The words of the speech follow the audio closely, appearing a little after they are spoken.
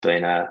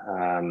been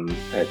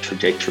a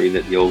trajectory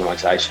that the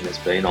organisation has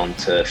been on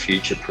to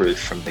future-proof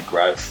from the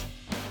growth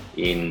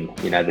in,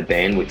 the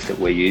bandwidth that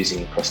we're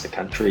using across the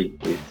country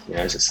with,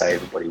 as I say,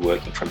 everybody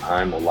working from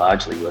home or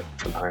largely working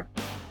from home.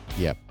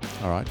 Yep.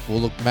 All right. Well,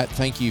 look, Matt,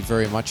 thank you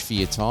very much for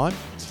your time.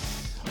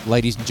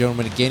 Ladies and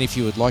gentlemen, again, if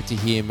you would like to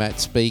hear Matt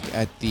speak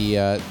at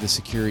the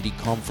security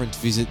conference,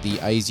 visit the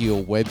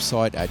ASIAL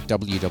website at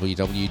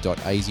www.asial.com.au.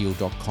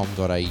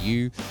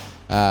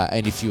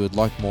 And if you would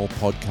like more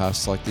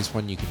podcasts like this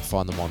one, you can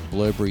find them on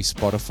Blurberry,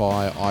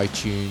 Spotify,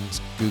 iTunes,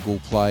 Google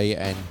Play,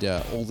 and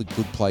all the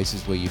good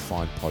places where you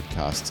find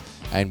podcasts.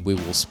 And we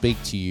will speak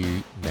to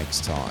you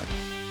next time.